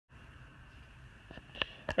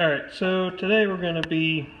Alright, so today we're going to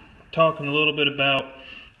be talking a little bit about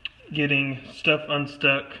getting stuff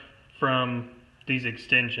unstuck from these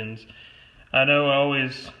extensions. I know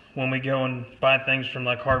when we go and buy things from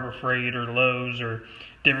like Harbor Freight or Lowe's or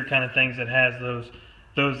different kind of things that has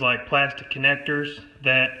those like plastic connectors,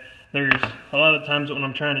 that there's a lot of times when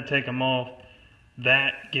I'm trying to take them off,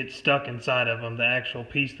 that gets stuck inside of them, the actual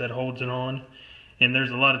piece that holds it on. And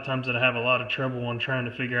there's a lot of times that I have a lot of trouble on trying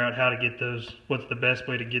to figure out how to get those, what's the best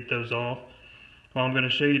way to get those off. Well, I'm going to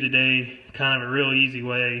show you today kind of a real easy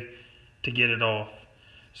way to get it off.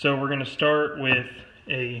 So we're going to start with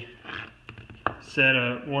a set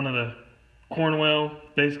of one of the Cornwell,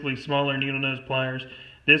 basically smaller needle nose pliers.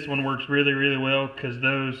 This one works really well because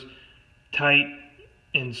those tight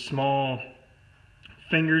and small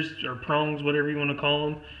fingers or prongs, whatever you want to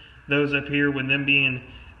call them, those up here, with them being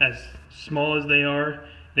as small as they are,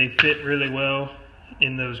 they fit really well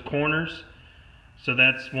in those corners. So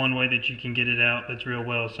that's one way that you can get it out that's real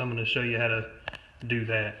well. So I'm going to show you how to do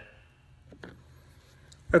that.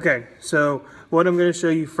 Okay, so what I'm going to show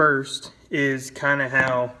you first is kind of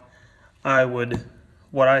how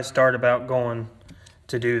what I start about going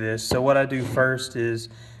to do this. So what I do first is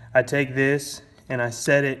I take this and I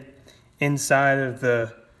set it inside of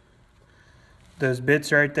those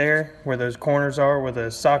bits right there where those corners are, where the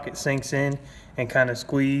socket sinks in, and kind of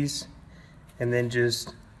squeeze, and then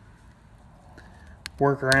just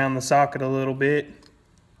work around the socket a little bit.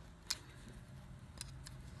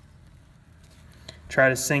 Try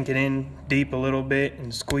to sink it in deep a little bit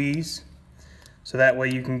and squeeze, so that way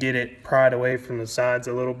you can get it pried away from the sides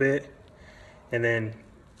a little bit, and then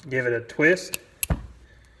give it a twist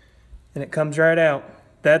and it comes right out.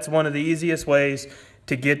 That's one of the easiest ways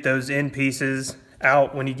to get those end pieces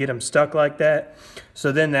out when you get them stuck like that.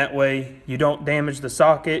 So then that way you don't damage the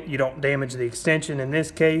socket, you don't damage the extension in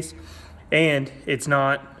this case, and it's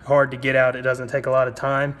not hard to get out. It doesn't take a lot of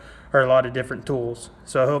time or a lot of different tools.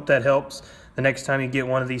 So I hope that helps the next time you get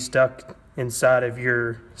one of these stuck inside of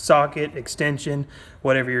your socket, extension,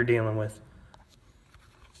 whatever you're dealing with.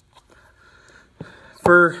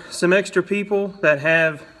 For some extra people that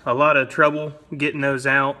have a lot of trouble getting those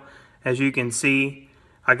out, as you can see,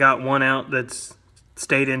 I got one out that's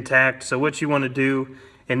stayed intact. So what you want to do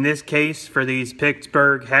in this case for these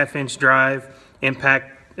Pittsburgh 1/2-inch drive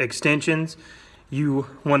impact extensions, you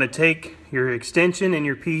want to take your extension and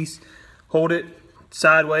your piece, hold it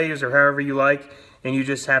sideways or however you like, and you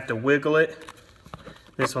just have to wiggle it.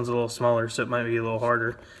 This one's a little smaller, so it might be a little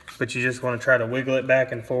harder, but you just want to try to wiggle it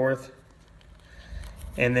back and forth,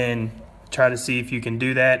 and then try to see if you can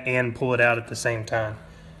do that and pull it out at the same time.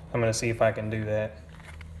 I'm going to see if I can do that.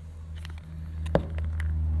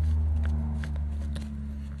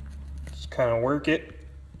 Just kind of work it,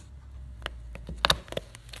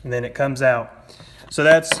 and then it comes out. So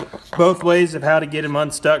that's both ways of how to get them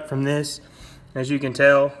unstuck from this. As you can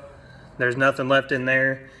tell, there's nothing left in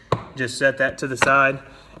there. Just set that to the side.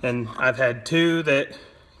 And I've had two that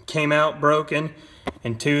came out broken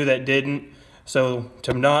and two that didn't. So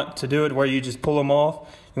to do it where you just pull them off,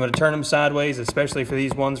 you want to turn them sideways, especially for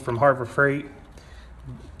these ones from Harbor Freight.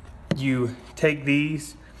 You take the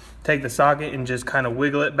socket and just kind of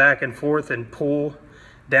wiggle it back and forth and pull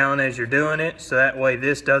down as you're doing it, so that way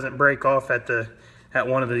this doesn't break off at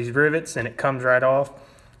one of these rivets and it comes right off.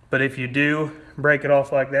 But if you do break it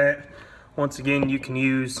off like that, once again you can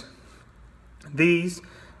use these.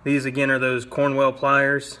 These again are those Cornwell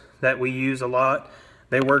pliers that we use a lot.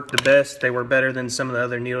 They work the best. They were better than some of the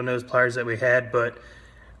other needle nose pliers that we had, but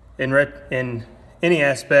in any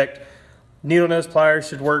aspect, needle nose pliers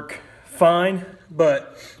should work fine.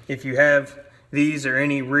 But if you have these or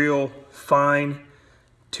any real fine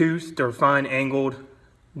toothed or fine angled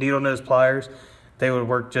needle nose pliers, they would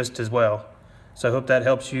work just as well. So I hope that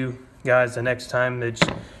helps you guys the next time that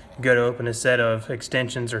you go to open a set of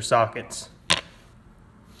extensions or sockets.